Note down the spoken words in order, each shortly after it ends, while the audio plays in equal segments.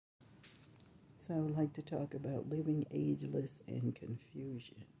So I would like to talk about living ageless and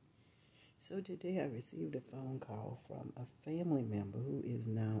confusion. So today I received a phone call from a family member who is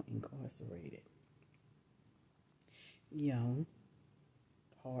now incarcerated. Young,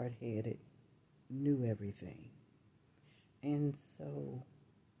 hard-headed, knew everything. And so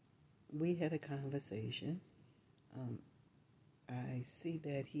we had a conversation. Um, I see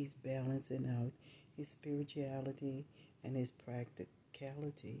that he's balancing out his spirituality and his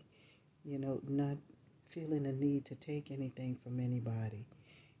practicality, not feeling a need to take anything from anybody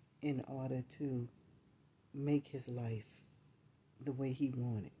in order to make his life the way he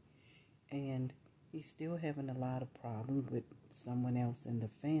wanted. And he's still having a lot of problems with someone else in the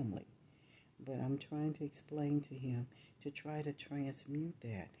family. But I'm trying to explain to him to try to transmute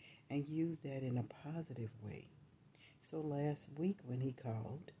that and use that in a positive way. So last week when he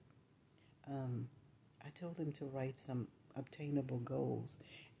called, I told him to write some obtainable goals.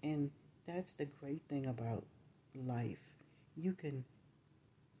 And that's the great thing about life. You can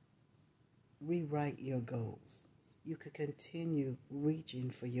rewrite your goals. You could continue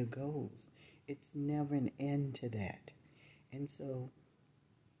reaching for your goals. It's never an end to that. And so,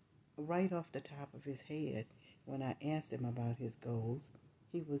 right off the top of his head, when I asked him about his goals,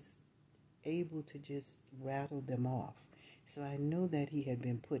 he was able to just rattle them off. So I know that he had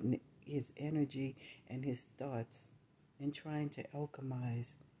been putting his energy and his thoughts in trying to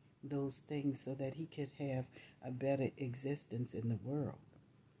alchemize those things so that he could have a better existence in the world.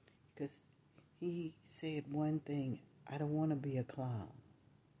 Because he said one thing: I don't want to be a clown.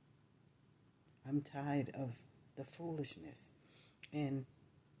 I'm tired of the foolishness. And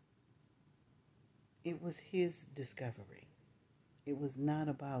it was his discovery. It was not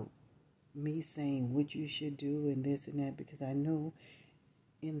about me saying what you should do and this and that, because I know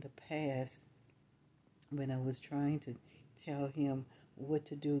in the past when I was trying to tell him what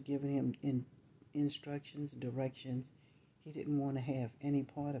to do, giving him instructions, directions, he didn't want to have any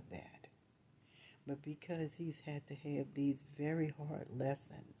part of that. But because he's had to have these very hard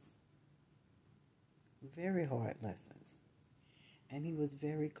lessons, and he was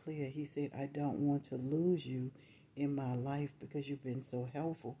very clear. He said, I don't want to lose you in my life because you've been so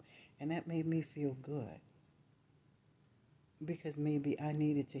helpful. And that made me feel good, because maybe I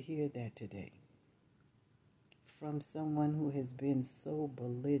needed to hear that today from someone who has been so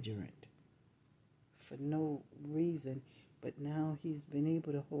belligerent for no reason, but now he's been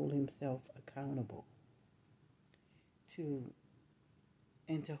able to hold himself accountable to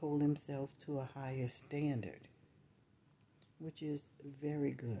hold himself to a higher standard, which is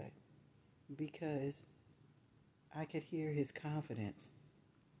very good, because I could hear his confidence.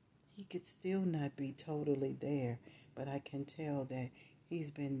 He could still not be totally there, but I can tell that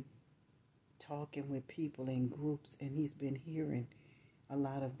he's been talking with people in groups and he's been hearing a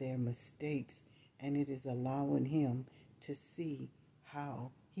lot of their mistakes, and it is allowing him to see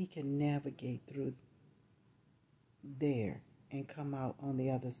how he can navigate through there and come out on the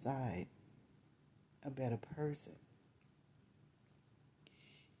other side a better person.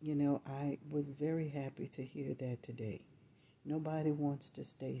 I was very happy to hear that today. Nobody wants to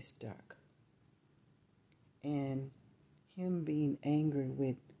stay stuck. And him being angry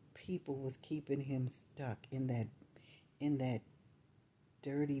with people was keeping him stuck in that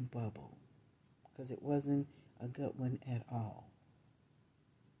dirty bubble, because it wasn't a good one at all.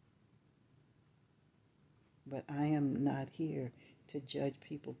 But I am not here to judge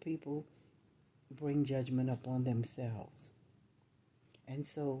people. People bring judgment upon themselves. And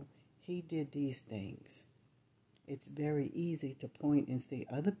so he did these things. It's very easy to point and say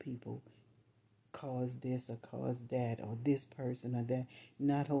other people caused this or caused that, or this person or that,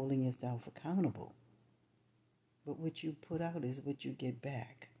 not holding yourself accountable. But what you put out is what you get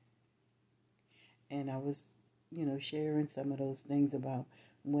back. And I was, sharing some of those things about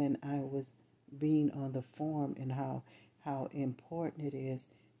when I was being on the farm and how important it is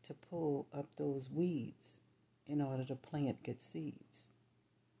to pull up those weeds in order to plant good seeds.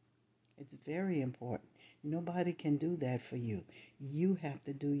 It's very important. Nobody can do that for you. You have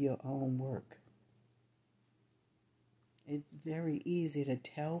to do your own work. It's very easy to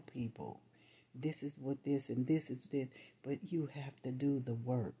tell people this is what this and this is this, but you have to do the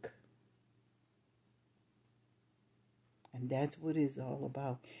work. And that's what it's all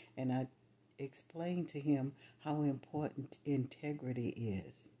about. And I explained to him how important integrity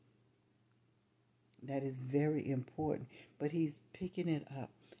is. That is very important. But he's picking it up.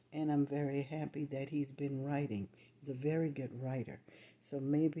 And I'm very happy that he's been writing. He's a very good writer. So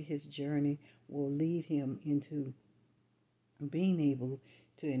maybe his journey will lead him into being able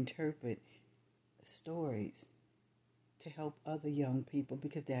to interpret stories to help other young people,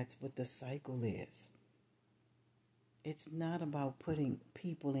 because that's what the cycle is. It's not about putting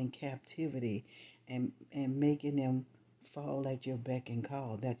people in captivity and making them fall at your beck and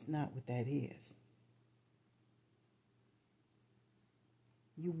call. That's not what that is.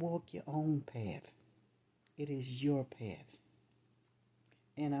 You walk your own path. It is your path.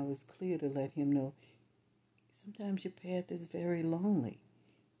 And I was clear to let him know sometimes your path is very lonely.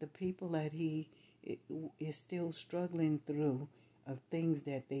 The people that he is still struggling through of things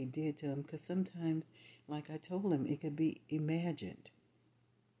that they did to him, because sometimes, like I told him, it could be imagined.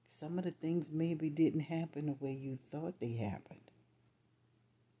 Some of the things maybe didn't happen the way you thought they happened,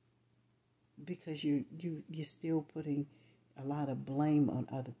 because you're still putting a lot of blame on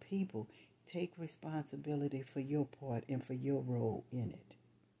other people. Take responsibility for your part and for your role in it.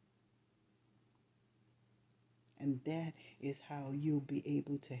 And that is how you'll be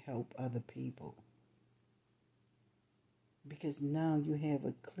able to help other people. Because now you have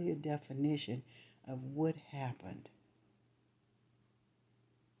a clear definition of what happened.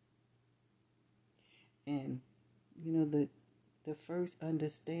 And, the first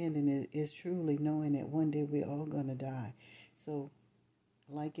understanding is truly knowing that one day we're all going to die. So,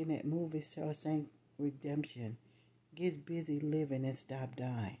 like in that movie, Shawshank Redemption, get busy living and stop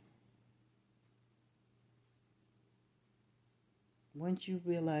dying. Once you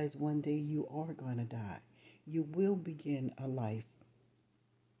realize one day you are going to die, you will begin a life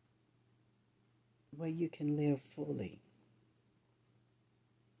where you can live fully.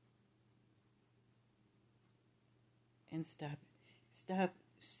 And stop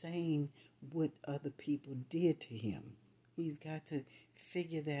saying what other people did to him. He's got to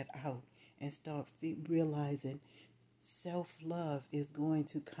figure that out and start realizing self-love is going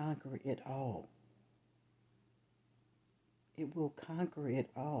to conquer it all. It will conquer it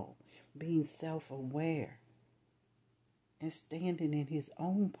all. Being self-aware and standing in his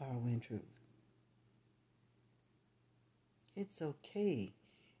own power and truth. It's okay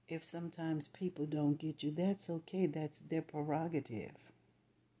if sometimes people don't get you. That's okay. That's their prerogative.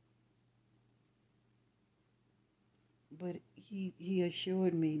 But he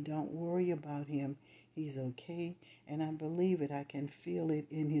assured me, don't worry about him. He's okay. And I believe it. I can feel it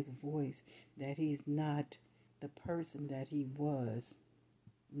in his voice that he's not the person that he was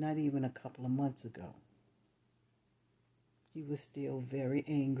not even a couple of months ago. He was still very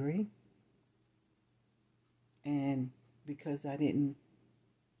angry. And because I didn't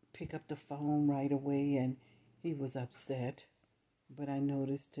pick up the phone right away, and he was upset. But I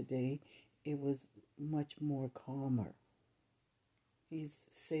noticed today it was much more calmer. He's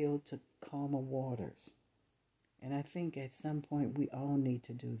sailed to calmer waters. And I think at some point we all need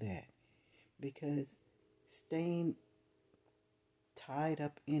to do that, because staying tied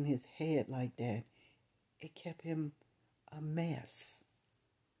up in his head like that, it kept him a mess.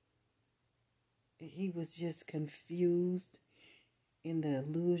 He was just confused in the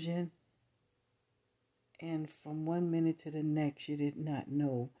illusion. And from one minute to the next, you did not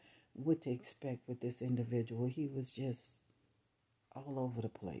know what to expect with this individual. He was just all over the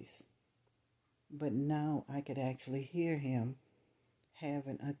place. But now I could actually hear him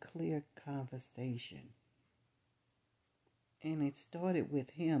having a clear conversation. And it started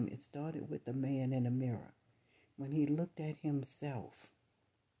with him. It started with the man in the mirror. When he looked at himself,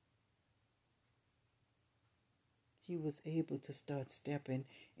 he was able to start stepping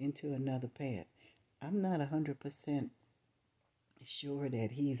into another path. I'm not 100% sure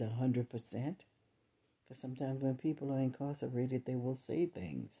that he's 100%. Because sometimes when people are incarcerated, they will say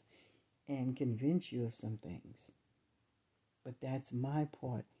things and convince you of some things. But that's my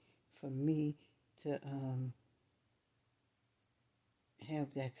part, for me to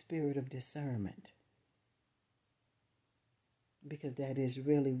have that spirit of discernment. Because that is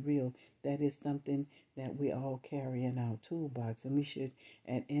really real. That is something that we all carry in our toolbox. And we should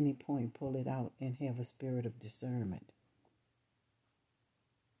at any point pull it out and have a spirit of discernment.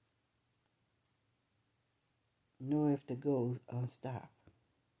 Know if to go or stop.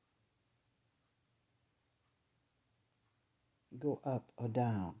 Go up or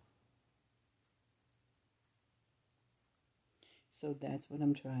down. So that's what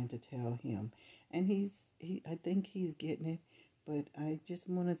I'm trying to tell him. And I think he's getting it. But I just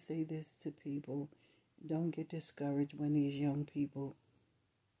want to say this to people. Don't get discouraged when these young people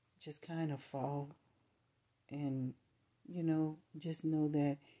just kind of fall. And, just know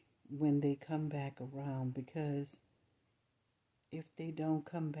that when they come back around, because if they don't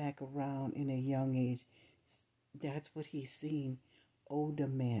come back around in a young age, that's what he's seen. Older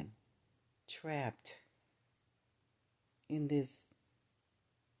men trapped in this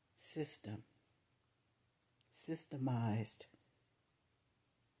system, systemized,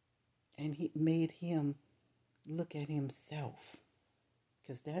 and he made him look at himself,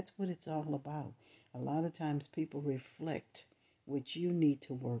 because that's what it's all about. A lot of times people reflect what you need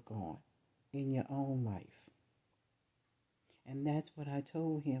to work on in your own life. And that's what I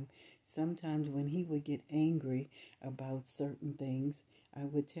told him. Sometimes when he would get angry about certain things, I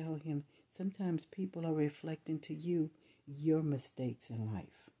would tell him, sometimes people are reflecting to you your mistakes in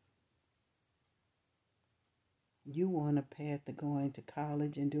life. You were on a path to going to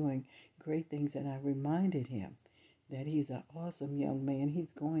college and doing great things, and I reminded him that he's an awesome young man.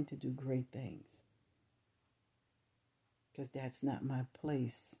 He's going to do great things. Because that's not my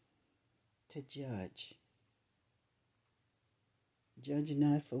place to judge. Judge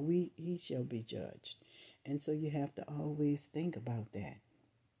not, for he shall be judged. And so you have to always think about that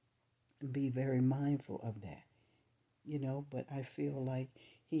and be very mindful of that. But I feel like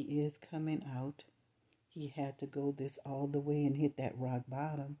he is coming out. He had to go this all the way and hit that rock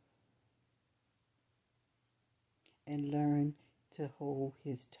bottom and learn to hold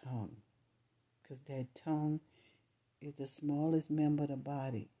his tongue. Because that tongue is the smallest member of the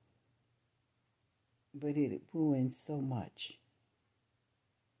body, but it ruins so much.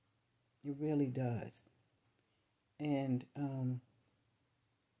 It really does. And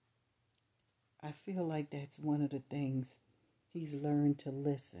I feel like that's one of the things he's learned to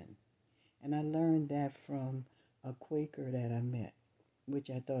listen. And I learned that from a Quaker that I met, which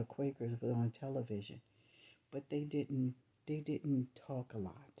I thought Quakers were on television, but they didn't talk a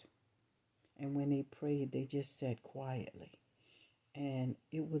lot. And when they prayed, they just sat quietly. And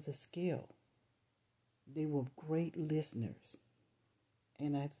it was a skill. They were great listeners.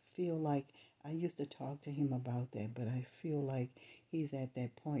 And I feel like I used to talk to him about that, but I feel like he's at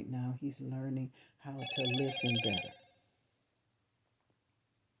that point now. He's learning how to listen better.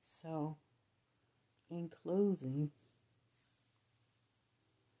 So, in closing,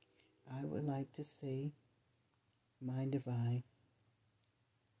 I would like to say, my divine,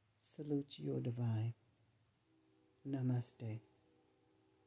 salute your divine. Namaste.